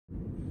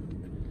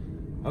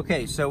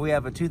Okay, so we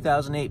have a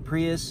 2008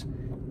 Prius,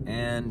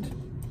 and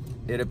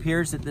it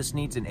appears that this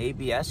needs an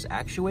ABS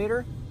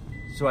actuator.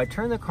 So I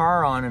turn the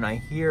car on and I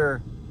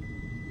hear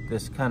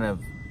this kind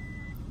of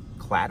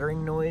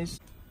clattering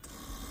noise.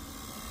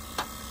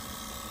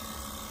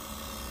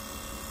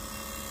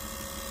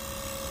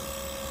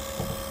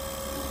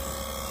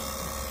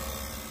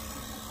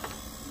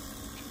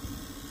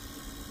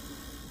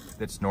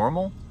 That's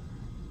normal,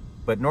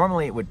 but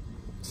normally it would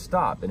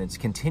stop, and it's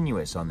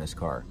continuous on this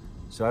car.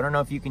 So I don't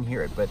know if you can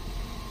hear it, but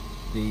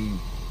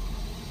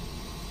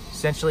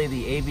essentially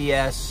the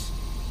ABS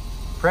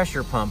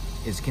pressure pump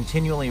is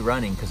continually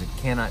running because it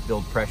cannot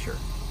build pressure.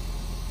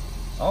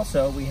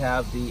 Also, we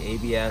have the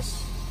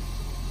ABS,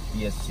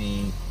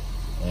 VSC,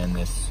 and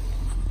this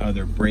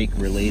other brake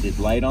related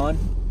light on.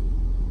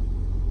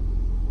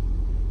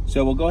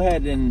 So we'll go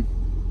ahead and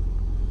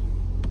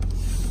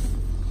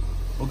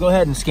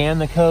scan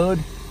the code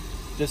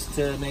just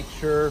to make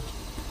sure,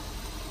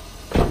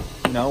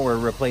 you know, we're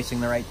replacing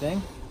the right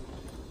thing.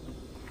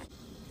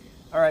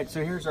 All right,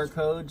 so here's our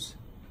codes.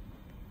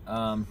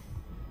 You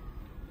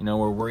know,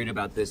 we're worried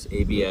about this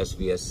ABS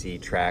VSC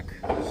track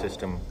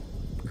system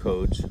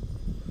codes.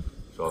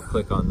 So I'll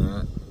click on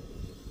that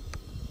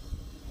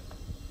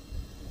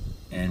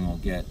and we'll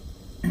get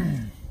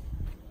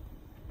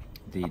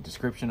the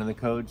description of the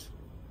codes.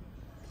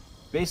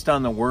 Based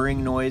on the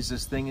whirring noise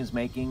this thing is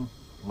making,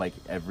 like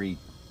every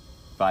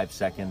 5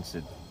 seconds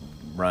it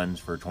runs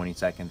for 20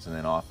 seconds and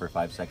then off for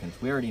 5 seconds,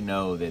 we already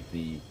know that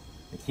the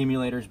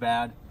accumulator's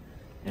bad.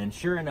 And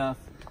sure enough,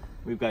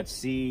 we've got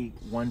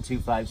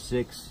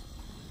C1256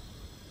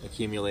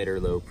 accumulator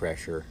low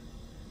pressure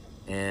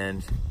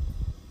and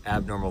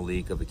abnormal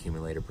leak of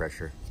accumulator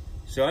pressure.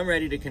 So I'm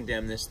ready to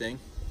condemn this thing.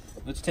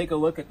 Let's take a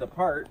look at the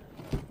part.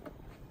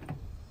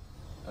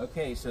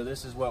 Okay, so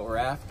this is what we're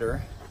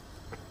after.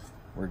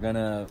 We're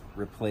gonna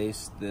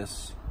replace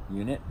this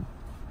unit.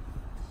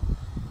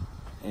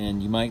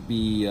 And you might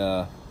be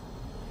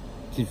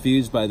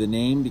confused by the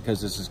name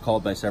because this is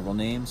called by several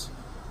names.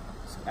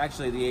 It's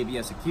actually the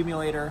ABS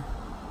accumulator,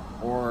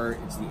 or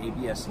it's the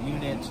ABS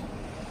unit,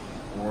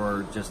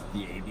 or just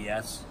the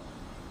ABS.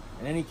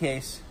 In any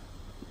case,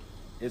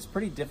 it's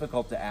pretty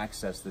difficult to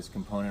access this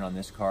component on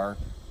this car,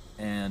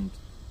 and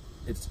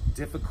it's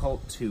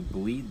difficult to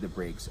bleed the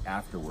brakes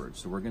afterwards.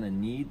 So we're gonna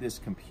need this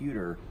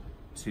computer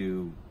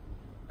to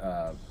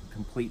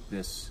complete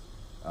this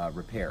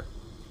repair.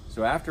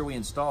 So after we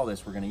install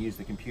this, we're going to use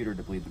the computer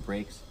to bleed the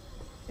brakes.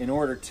 In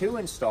order to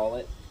install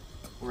it,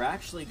 we're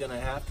actually going to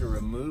have to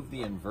remove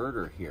the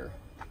inverter here.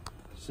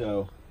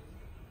 So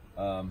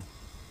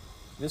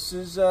this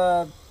is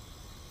a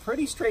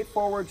pretty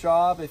straightforward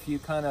job if you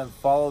kind of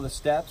follow the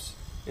steps.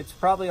 It's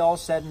probably all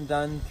said and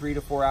done 3 to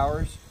 4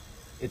 hours.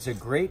 It's a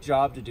great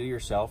job to do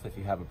yourself if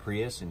you have a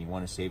Prius and you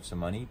want to save some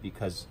money,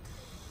 because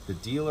the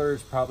dealer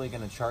is probably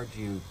going to charge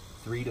you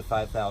 $3,000 to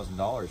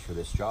 $5,000 for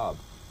this job.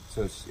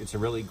 So it's a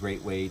really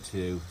great way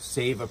to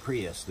save a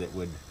Prius that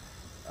would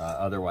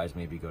otherwise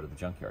maybe go to the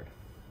junkyard.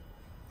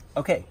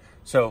 Okay,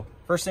 so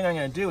first thing I'm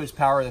going to do is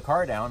power the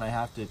car down. I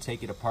have to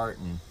take it apart,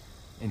 and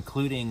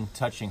including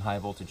touching high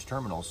voltage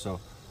terminals. So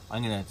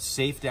I'm going to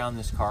safe down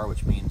this car,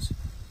 which means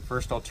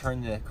first I'll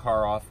turn the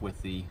car off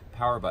with the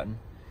power button.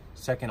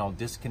 Second, I'll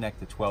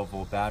disconnect the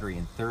 12-volt battery.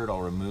 And third, I'll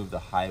remove the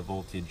high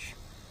voltage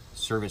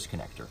service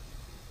connector.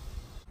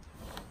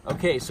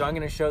 Okay, so I'm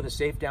going to show the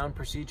safe down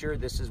procedure.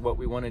 This is what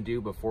we want to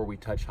do before we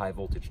touch high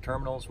voltage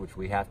terminals, which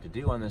we have to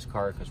do on this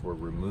car because we're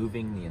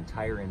removing the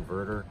entire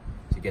inverter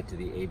to get to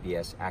the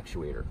ABS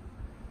actuator.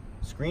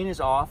 Screen is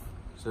off,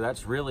 so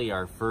that's really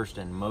our first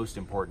and most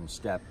important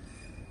step.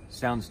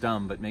 Sounds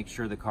dumb, but make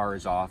sure the car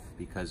is off,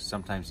 because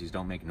sometimes these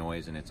don't make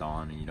noise and it's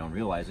on and you don't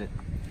realize it.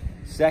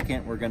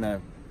 Second, we're going to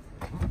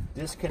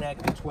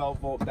disconnect the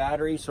 12-volt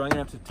battery. So I'm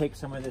going to have to take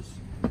some of this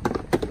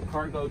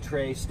cargo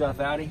tray stuff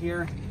out of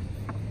here.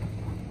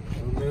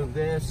 Remove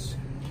this.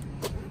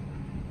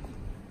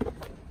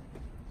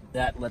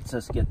 That lets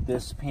us get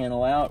this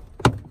panel out.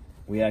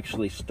 We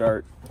actually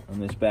start on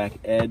this back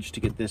edge to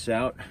get this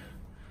out.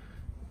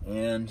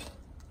 And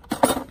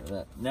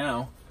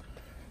now,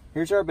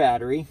 here's our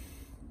battery.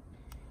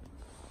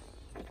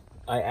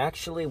 I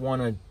actually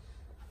want to,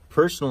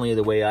 personally,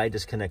 the way I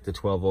disconnect the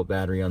 12-volt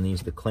battery on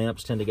these, the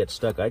clamps tend to get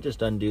stuck. I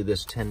just undo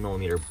this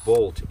 10mm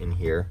bolt in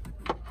here.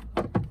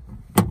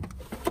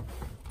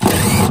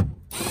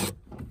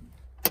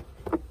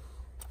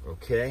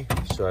 Okay,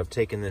 so I've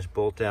taken this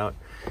bolt out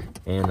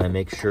and I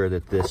make sure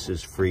that this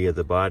is free of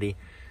the body.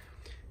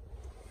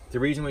 The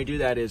reason we do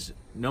that is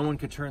no one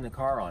could turn the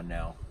car on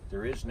now.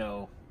 There is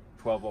no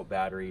 12-volt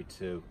battery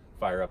to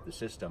fire up the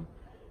system,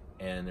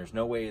 and there's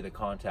no way the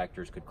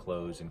contactors could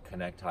close and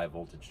connect high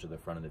voltage to the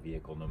front of the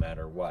vehicle no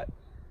matter what.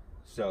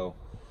 So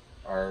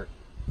our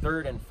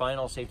third and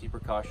final safety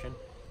precaution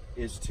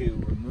is to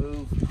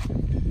remove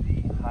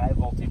the high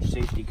voltage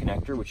safety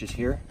connector, which is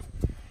here.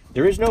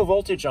 There is no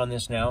voltage on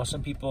this now.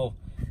 Some people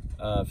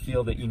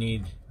feel that you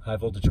need high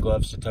voltage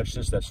gloves to touch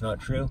this. That's not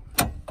true.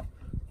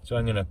 So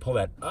I'm going to pull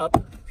that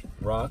up,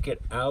 rock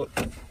it out,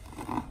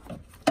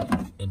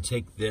 and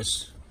take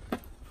this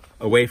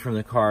away from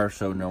the car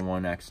so no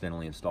one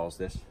accidentally installs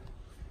this.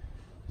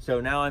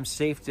 So now I'm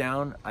safe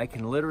down. I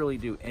can literally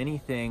do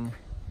anything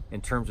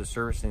in terms of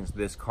servicing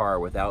this car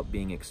without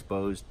being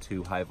exposed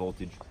to high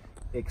voltage,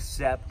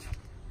 except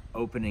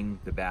opening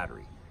the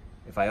battery.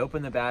 If I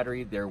open the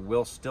battery, there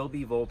will still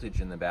be voltage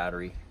in the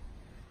battery,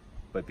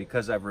 but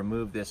because I've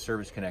removed this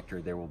service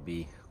connector, there will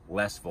be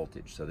less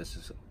voltage. So this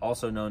is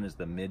also known as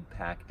the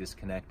mid-pack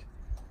disconnect.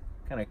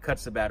 Kind of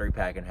cuts the battery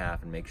pack in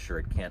half and makes sure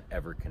it can't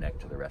ever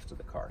connect to the rest of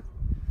the car.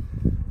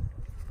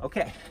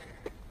 Okay.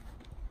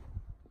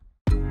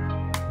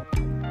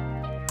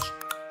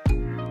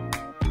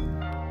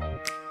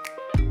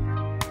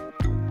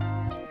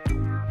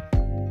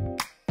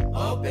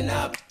 Open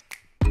up,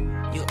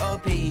 you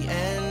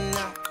OPN,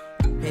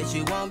 bitch,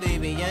 you won't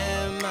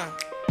BBM.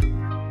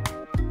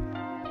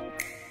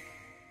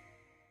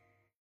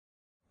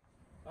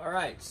 All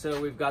right,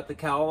 so we've got the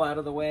cowl out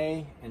of the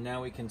way, and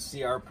now we can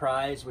see our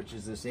prize, which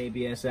is this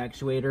ABS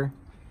actuator.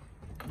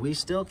 We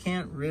still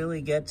can't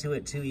really get to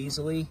it too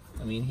easily.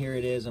 I mean, here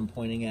it is, I'm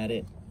pointing at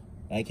it.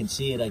 I can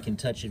see it, I can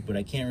touch it, but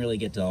I can't really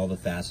get to all the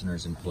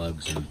fasteners and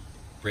plugs and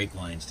brake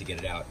lines to get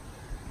it out.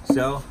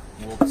 So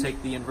we'll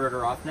take the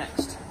inverter off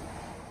next.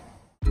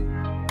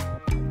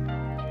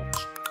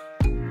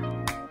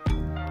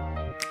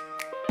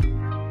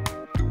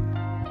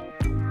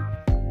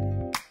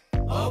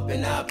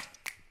 Open up,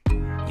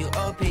 you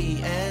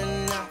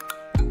OPN.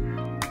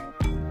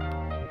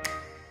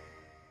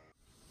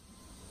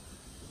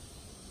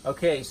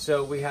 Okay,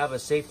 so we have a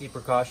safety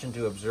precaution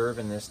to observe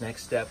in this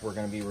next step. We're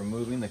going to be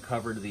removing the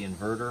cover to the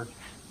inverter,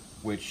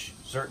 which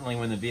certainly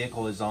when the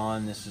vehicle is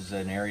on, this is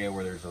an area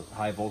where there's a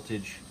high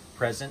voltage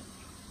present.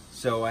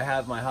 So I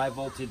have my high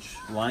voltage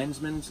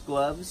linesman's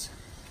gloves,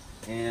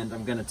 and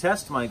I'm going to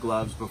test my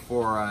gloves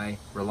before I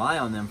rely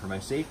on them for my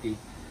safety.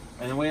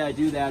 And the way I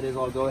do that is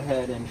I'll go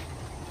ahead and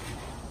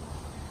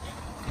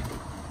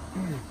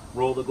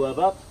roll the glove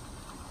up.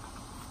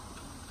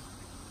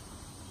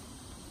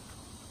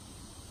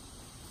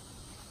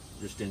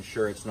 Just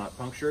ensure it's not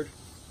punctured.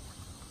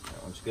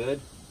 That one's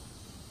good.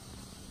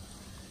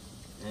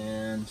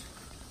 And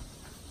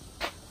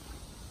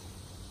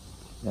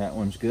that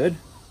one's good.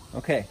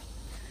 Okay.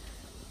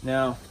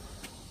 Now,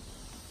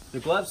 the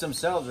gloves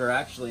themselves are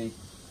actually,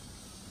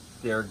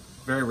 they're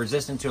very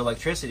resistant to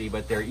electricity,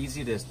 but they're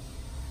easy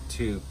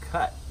to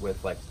cut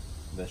with like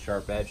the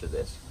sharp edge of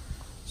this.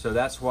 So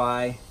that's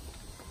why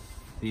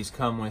these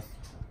come with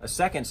a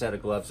second set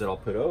of gloves that I'll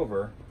put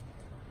over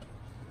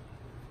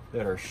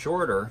that are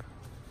shorter.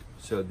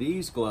 So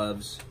these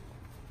gloves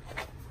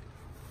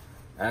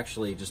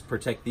actually just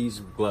protect these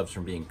gloves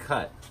from being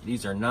cut.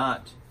 These are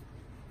not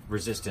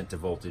resistant to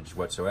voltage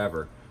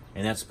whatsoever,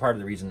 and that's part of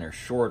the reason they're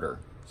shorter,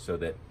 so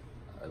that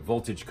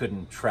voltage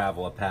couldn't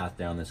travel a path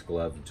down this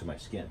glove into my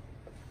skin.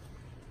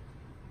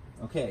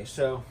 Okay,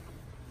 so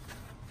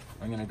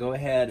I'm going to go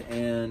ahead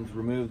and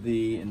remove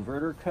the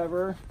inverter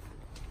cover.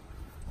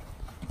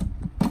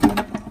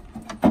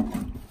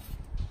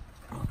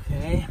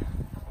 Okay.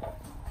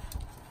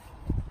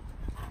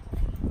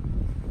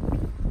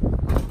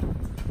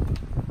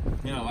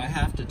 Now I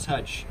have to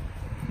touch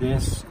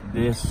this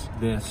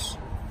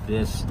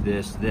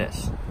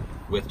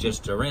with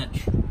just a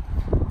wrench.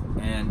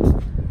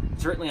 And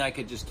certainly I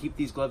could just keep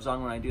these gloves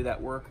on when I do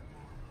that work,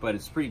 but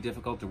it's pretty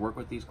difficult to work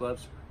with these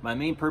gloves. My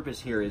main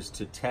purpose here is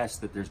to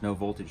test that there's no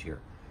voltage here.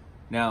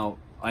 Now,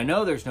 I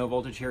know there's no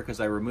voltage here because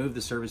I removed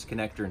the service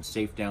connector and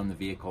safed down the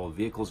vehicle. The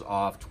vehicle's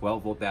off,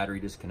 12-volt battery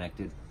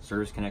disconnected,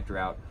 service connector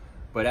out.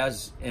 But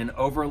as an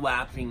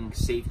overlapping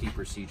safety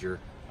procedure,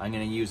 I'm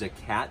going to use a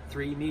Cat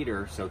 3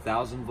 meter, so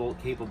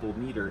 1,000-volt capable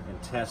meter,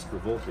 and test for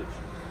voltage.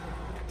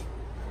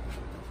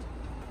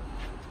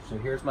 So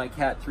here's my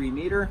Cat 3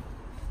 meter,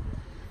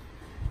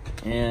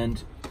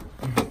 and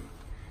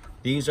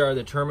these are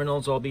the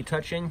terminals I'll be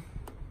touching.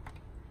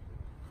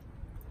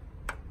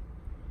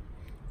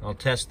 I'll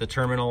test the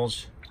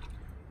terminals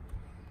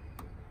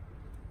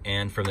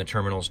and from the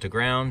terminals to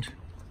ground.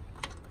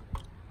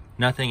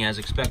 Nothing as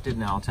expected.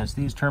 Now I'll test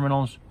these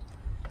terminals.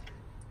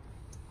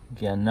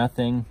 Again,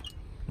 nothing,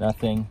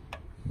 nothing,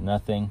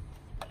 nothing.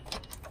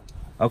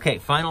 Okay,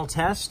 final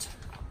test.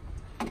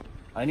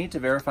 I need to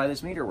verify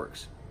this meter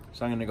works.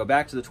 So I'm going to go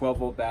back to the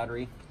 12-volt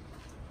battery,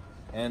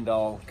 and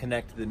I'll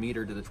connect the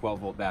meter to the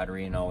 12-volt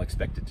battery, and I'll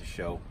expect it to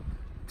show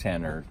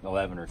 10 or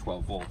 11 or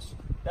 12 volts.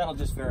 That'll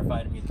just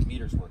verify to me the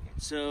meter's working.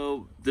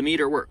 So the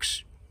meter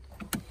works.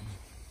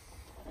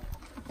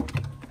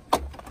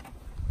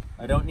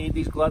 I don't need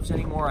these gloves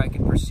anymore. I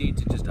can proceed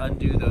to just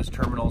undo those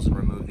terminals and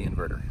remove the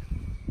inverter.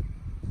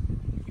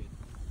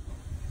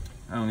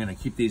 I'm going to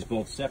keep these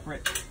both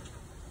separate.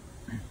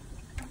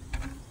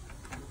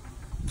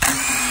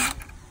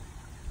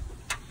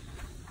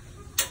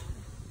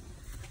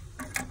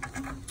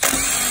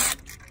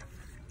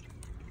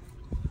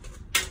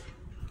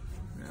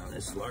 Now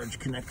this large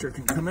connector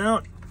can come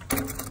out.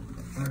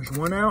 There's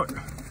one out.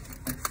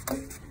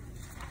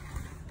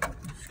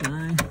 This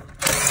guy.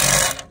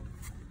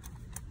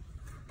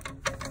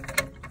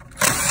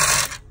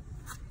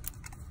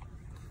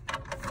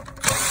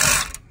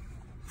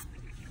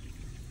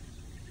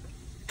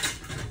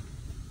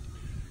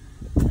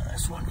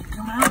 one can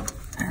come out.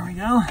 There we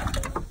go.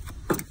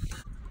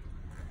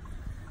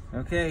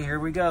 Okay, here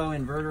we go.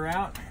 Inverter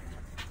out.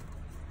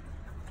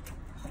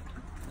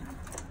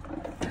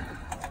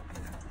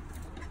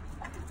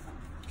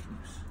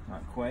 Oops,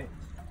 not quite.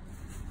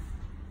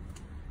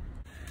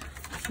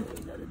 That's what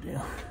we gotta do.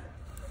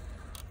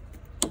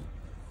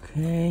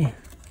 Okay.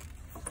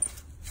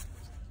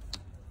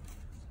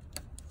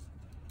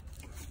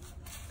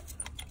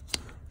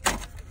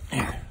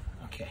 There.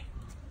 Okay.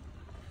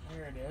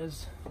 There it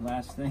is.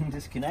 Last thing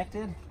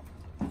disconnected.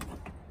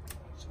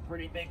 It's a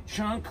pretty big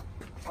chunk.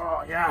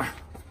 Oh yeah.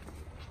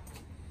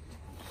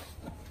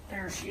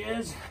 There she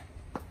is.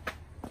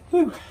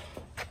 Whew.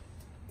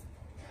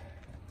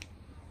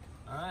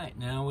 All right,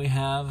 now we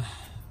have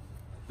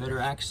better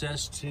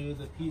access to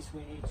the piece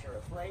we need to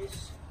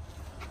replace,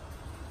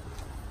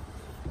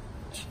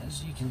 which,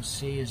 as you can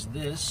see, is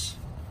this.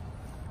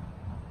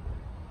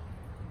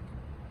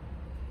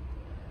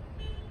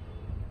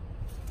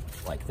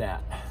 Like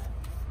that.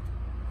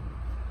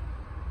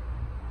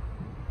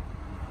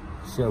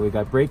 So we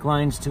got brake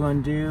lines to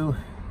undo,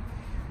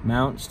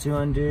 mounts to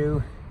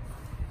undo,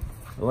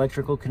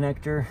 electrical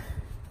connector.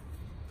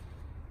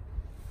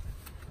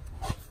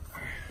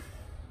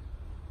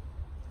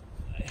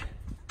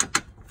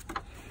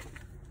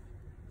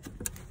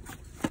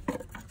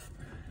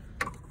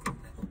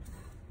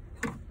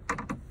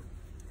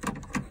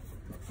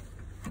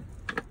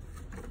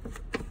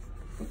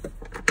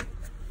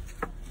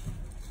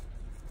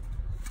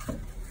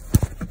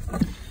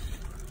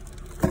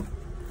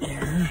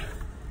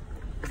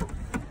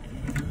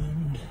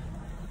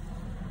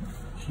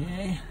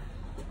 Okay.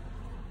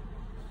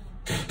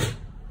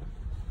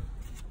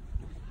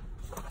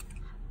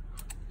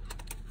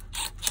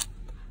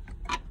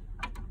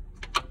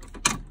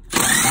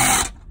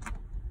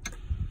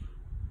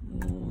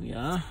 Oh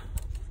yeah.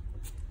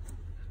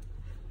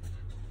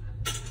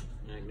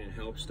 Magnet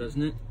helps,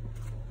 doesn't it?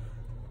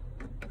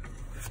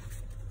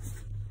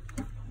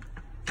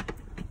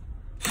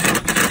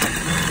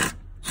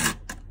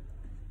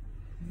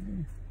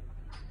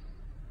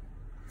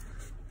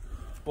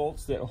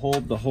 Bolts that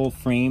hold the whole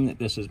frame that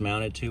this is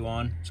mounted to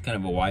on. It's kind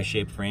of a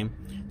Y-shaped frame.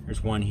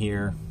 There's one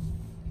here,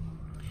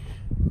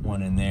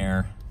 one in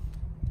there,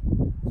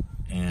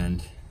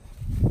 and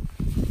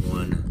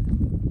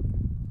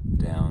one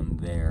down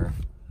there.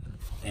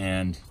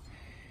 And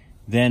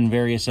then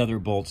various other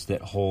bolts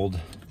that hold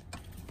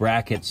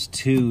brackets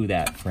to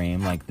that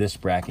frame, like this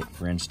bracket,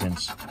 for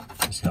instance,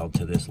 is held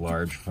to this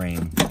large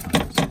frame.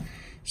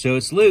 So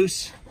it's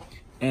loose,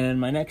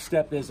 and my next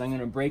step is I'm going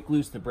to break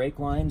loose the brake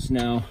lines.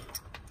 Now,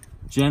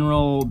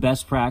 general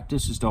best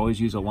practice is to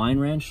always use a line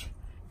wrench.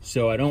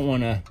 So I don't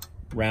want to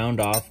round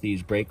off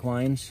these brake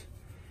lines.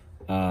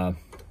 So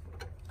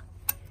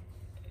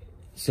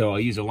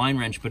I'll use a line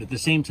wrench, but at the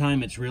same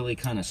time, it's really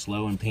kind of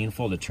slow and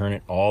painful to turn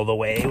it all the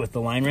way with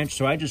the line wrench.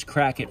 So I just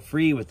crack it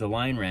free with the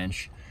line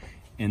wrench,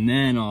 and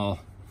then I'll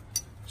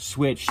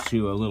switch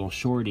to a little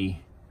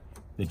shorty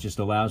that just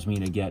allows me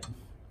to get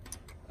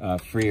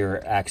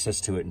freer access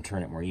to it and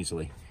turn it more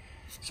easily.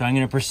 So I'm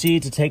going to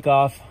proceed to take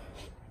off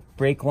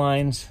brake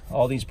lines,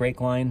 all these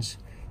brake lines,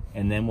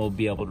 and then we'll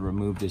be able to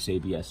remove this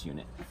ABS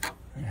unit.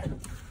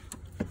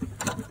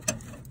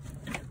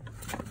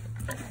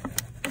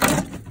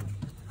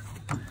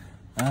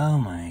 Oh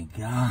my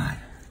God,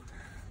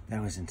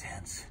 that was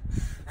intense.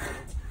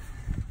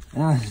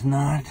 That was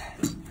not,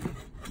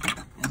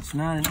 it's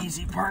not an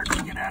easy part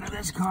to get out of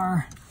this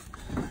car.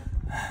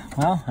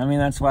 Well, I mean,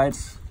 that's why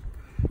it's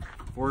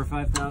 $4,000 or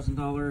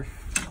 $5,000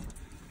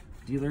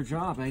 dealer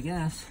job, I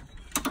guess.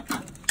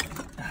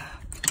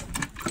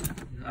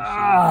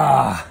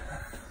 Ah!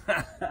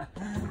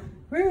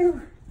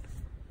 Woo!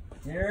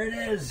 There it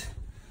is.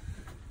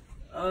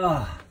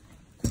 Ah!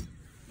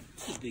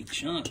 It's a big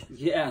chunk.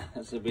 Yeah,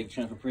 that's a big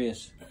chunk of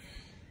Prius.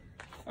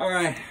 All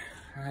right,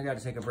 I gotta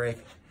take a break.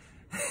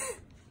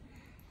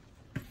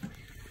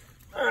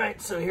 All right,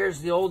 so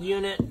here's the old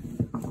unit,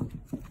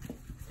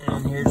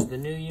 and here's the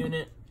new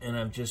unit, and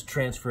I've just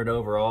transferred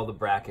over all the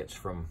brackets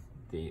from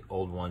the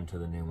old one to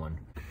the new one.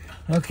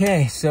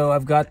 Okay, so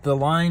I've got the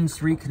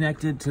lines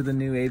reconnected to the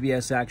new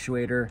ABS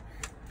actuator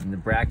and the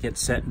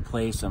brackets set in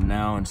place. I'm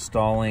now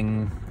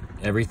installing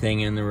everything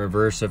in the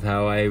reverse of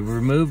how I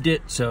removed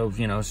it. So,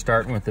 you know,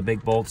 starting with the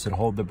big bolts that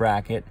hold the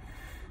bracket,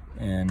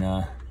 and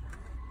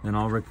then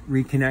I'll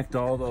reconnect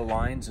all the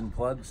lines and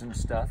plugs and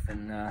stuff,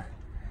 and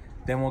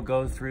then we'll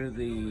go through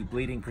the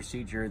bleeding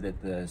procedure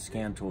that the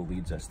scan tool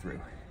leads us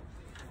through.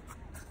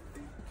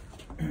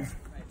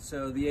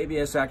 So the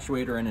ABS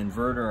actuator and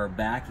inverter are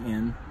back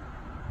in.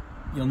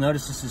 You'll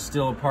notice this is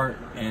still apart,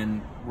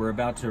 and we're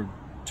about to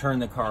turn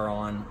the car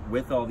on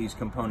with all these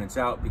components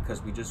out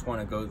because we just want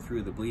to go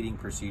through the bleeding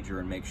procedure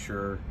and make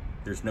sure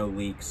there's no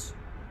leaks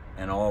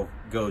and all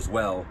goes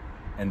well,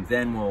 and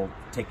then we'll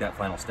take that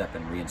final step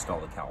and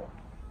reinstall the cowl.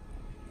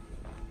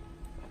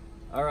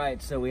 All right,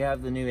 so we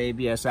have the new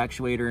ABS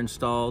actuator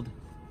installed.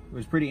 It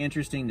was pretty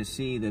interesting to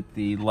see that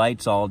the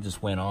lights all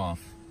just went off.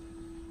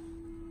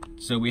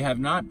 So we have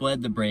not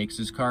bled the brakes.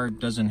 This car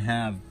doesn't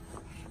have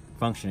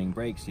functioning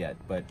brakes yet,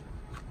 but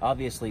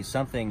obviously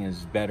something is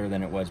better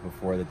than it was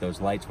before, that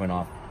those lights went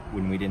off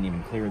when we didn't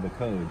even clear the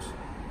codes.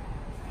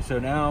 So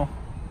now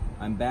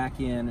I'm back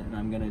in and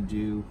I'm gonna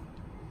do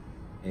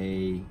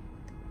a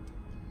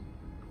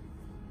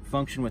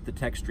function with the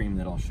tech stream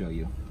that I'll show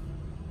you.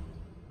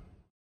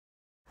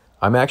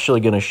 I'm actually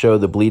going to show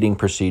the bleeding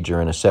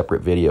procedure in a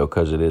separate video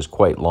because it is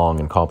quite long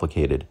and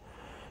complicated.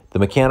 The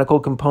mechanical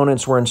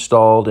components were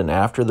installed, and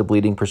after the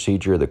bleeding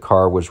procedure, the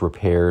car was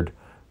repaired.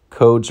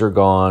 Codes are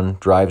gone,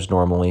 drives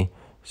normally.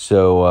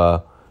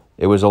 So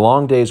it was a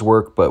long day's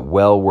work, but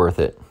well worth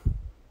it.